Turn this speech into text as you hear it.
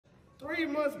3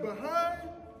 months behind?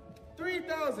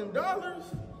 $3,000?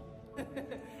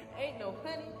 Ain't no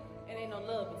honey and ain't no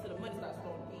love until the money starts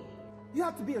flowing in. You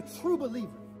have to be a true believer.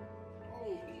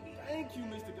 Oh, thank you,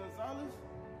 Mr. Gonzalez.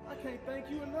 I can't thank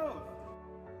you enough.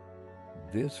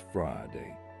 This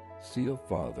Friday, see a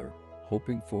father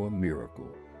hoping for a miracle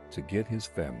to get his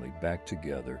family back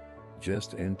together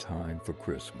just in time for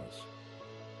Christmas.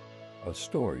 A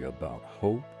story about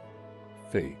hope,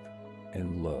 faith,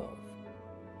 and love.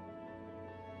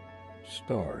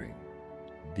 Starring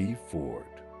Dee Ford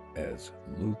as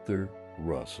Luther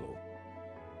Russell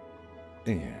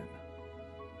and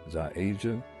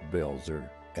Zaija Belzer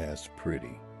as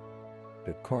Pretty.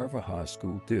 The Carver High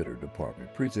School Theater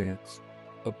Department presents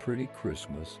A Pretty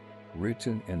Christmas,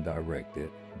 written and directed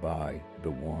by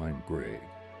DeJuan Gregg.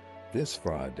 This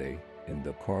Friday in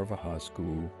the Carver High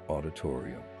School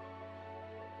Auditorium.